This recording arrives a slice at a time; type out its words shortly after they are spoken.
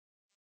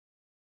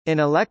In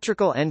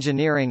electrical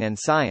engineering and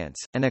science,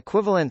 an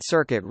equivalent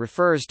circuit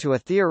refers to a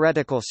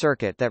theoretical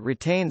circuit that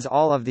retains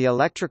all of the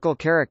electrical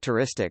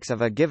characteristics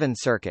of a given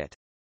circuit.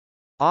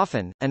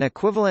 Often, an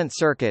equivalent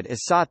circuit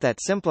is sought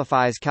that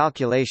simplifies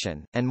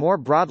calculation, and more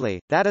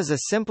broadly, that is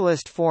a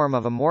simplest form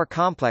of a more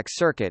complex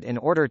circuit in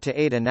order to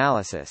aid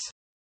analysis.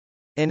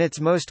 In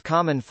its most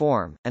common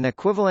form, an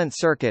equivalent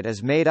circuit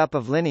is made up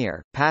of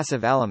linear,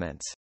 passive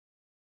elements.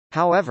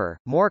 However,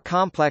 more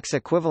complex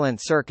equivalent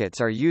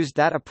circuits are used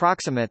that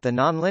approximate the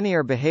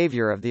nonlinear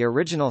behavior of the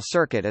original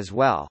circuit as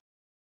well.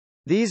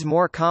 These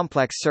more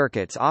complex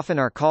circuits often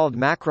are called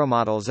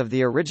macromodels of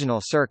the original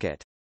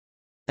circuit.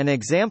 An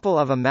example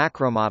of a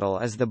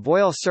macromodel is the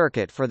Boyle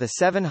circuit for the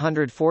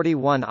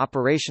 741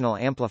 operational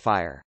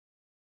amplifier.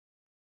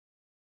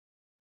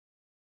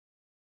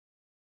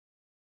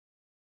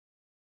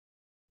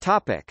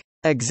 Topic: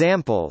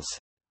 Examples.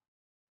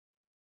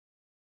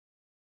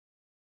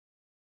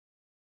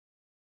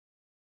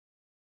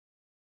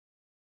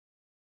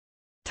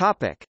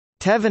 Topic: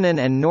 Thévenin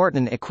and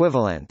Norton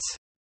equivalents.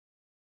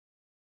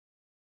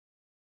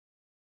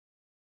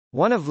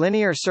 One of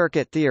linear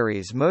circuit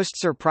theory's most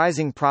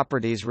surprising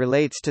properties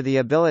relates to the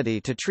ability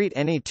to treat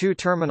any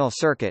two-terminal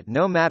circuit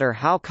no matter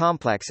how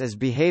complex as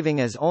behaving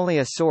as only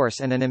a source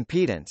and an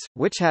impedance,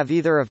 which have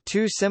either of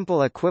two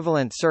simple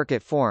equivalent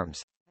circuit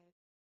forms.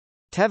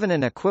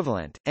 Thévenin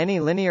equivalent, any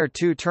linear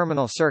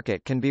two-terminal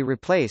circuit can be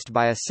replaced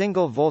by a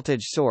single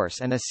voltage source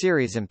and a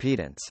series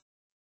impedance.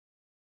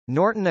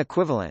 Norton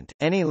equivalent,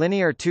 any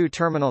linear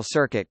two-terminal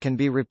circuit can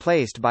be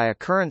replaced by a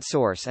current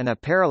source and a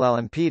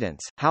parallel impedance,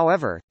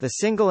 however, the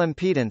single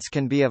impedance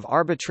can be of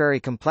arbitrary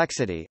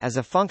complexity as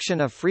a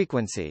function of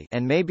frequency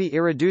and may be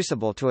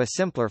irreducible to a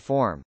simpler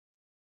form.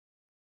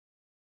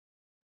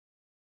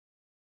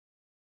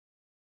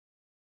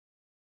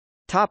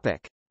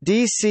 Topic: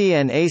 DC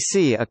and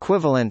AC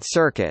equivalent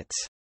circuits.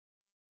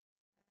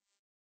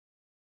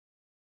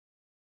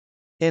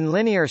 In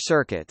linear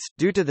circuits,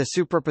 due to the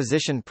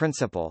superposition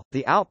principle,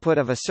 the output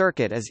of a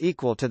circuit is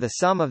equal to the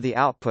sum of the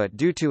output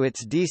due to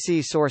its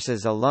DC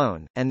sources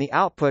alone, and the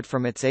output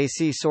from its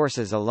AC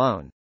sources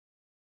alone.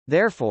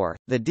 Therefore,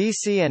 the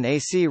DC and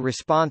AC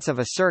response of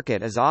a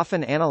circuit is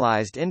often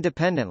analyzed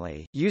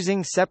independently,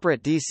 using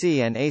separate DC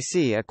and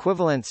AC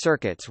equivalent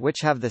circuits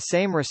which have the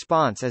same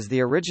response as the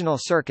original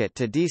circuit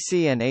to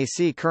DC and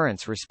AC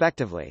currents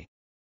respectively.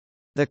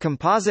 The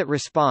composite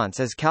response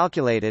is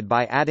calculated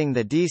by adding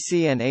the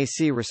DC and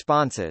AC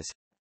responses.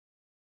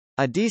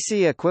 A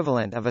DC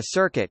equivalent of a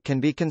circuit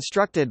can be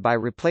constructed by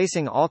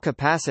replacing all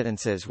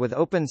capacitances with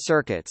open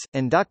circuits,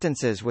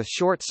 inductances with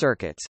short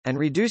circuits, and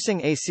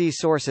reducing AC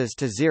sources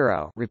to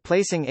zero,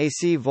 replacing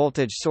AC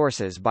voltage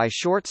sources by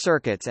short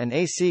circuits and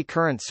AC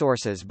current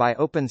sources by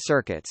open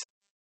circuits.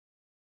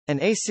 An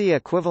AC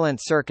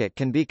equivalent circuit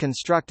can be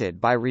constructed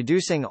by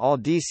reducing all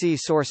DC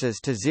sources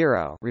to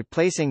zero,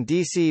 replacing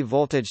DC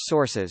voltage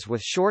sources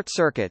with short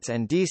circuits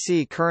and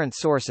DC current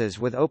sources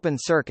with open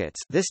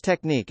circuits. This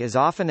technique is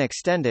often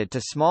extended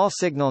to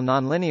small-signal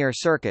nonlinear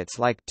circuits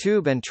like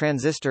tube and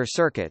transistor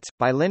circuits,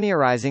 by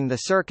linearizing the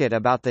circuit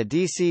about the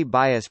DC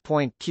bias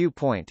point Q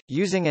point,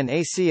 using an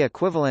AC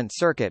equivalent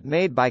circuit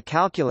made by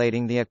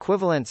calculating the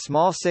equivalent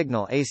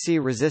small-signal AC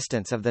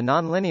resistance of the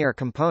nonlinear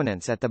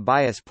components at the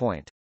bias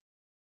point.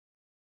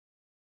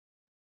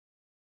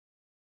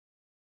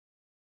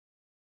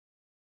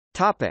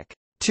 Topic: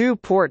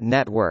 Two-port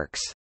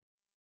networks.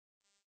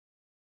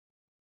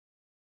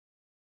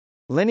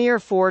 Linear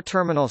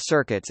four-terminal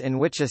circuits in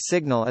which a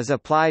signal is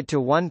applied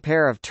to one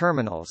pair of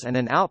terminals and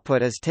an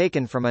output is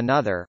taken from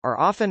another, are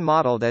often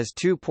modeled as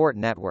two-port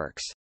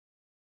networks.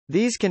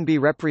 These can be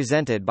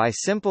represented by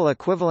simple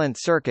equivalent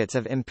circuits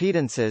of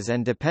impedances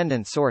and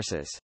dependent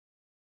sources.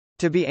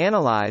 To be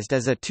analyzed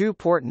as a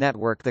two-port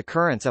network, the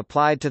currents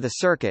applied to the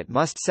circuit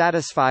must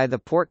satisfy the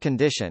port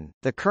condition.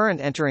 The current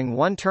entering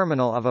one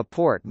terminal of a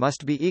port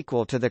must be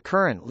equal to the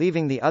current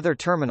leaving the other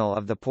terminal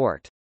of the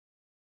port.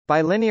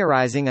 By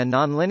linearizing a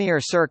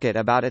nonlinear circuit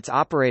about its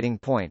operating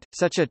point,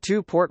 such a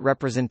two-port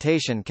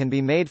representation can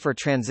be made for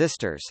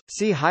transistors.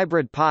 See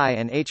hybrid pi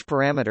and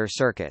H-parameter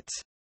circuits.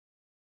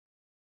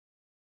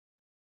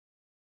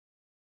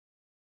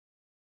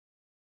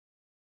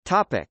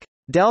 Topic: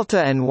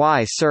 Delta and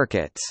Wye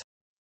circuits.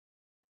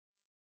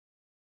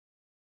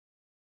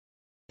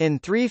 In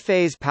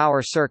three-phase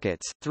power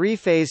circuits,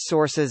 three-phase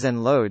sources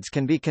and loads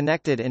can be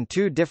connected in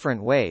two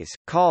different ways,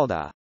 called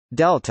a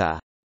delta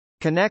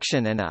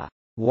connection and a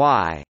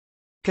Wye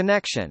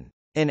connection.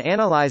 In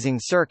analyzing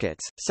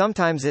circuits,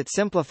 sometimes it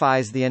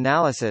simplifies the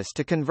analysis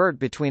to convert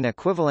between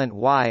equivalent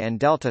Wye and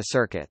delta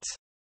circuits.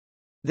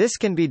 This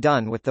can be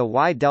done with the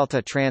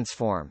Wye-delta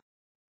transform.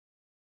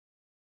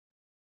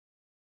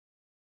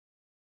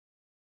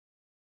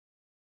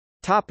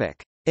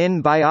 Topic: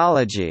 In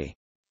biology.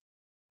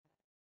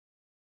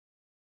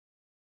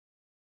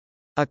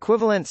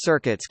 Equivalent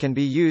circuits can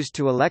be used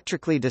to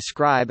electrically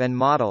describe and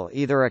model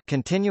either a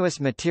continuous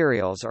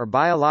materials or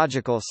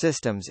biological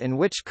systems in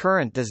which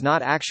current does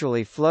not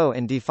actually flow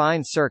in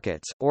defined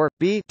circuits, or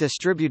b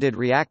distributed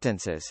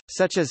reactances,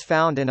 such as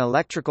found in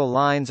electrical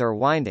lines or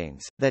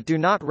windings, that do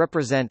not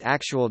represent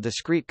actual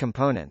discrete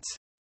components.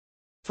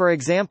 For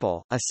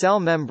example, a cell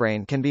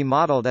membrane can be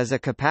modeled as a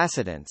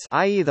capacitance,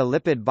 i.e. the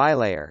lipid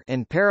bilayer,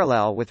 in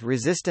parallel with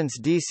resistance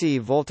DC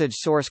voltage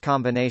source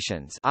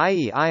combinations,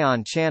 i.e.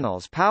 ion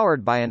channels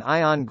powered by an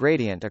ion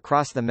gradient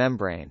across the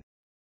membrane.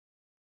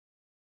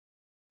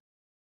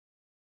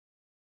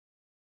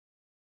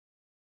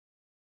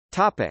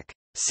 Topic: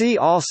 See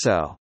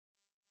also: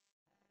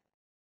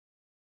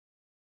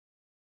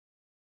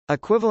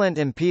 equivalent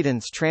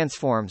impedance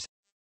transforms,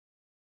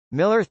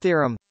 Miller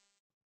theorem,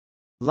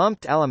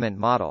 lumped element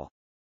model.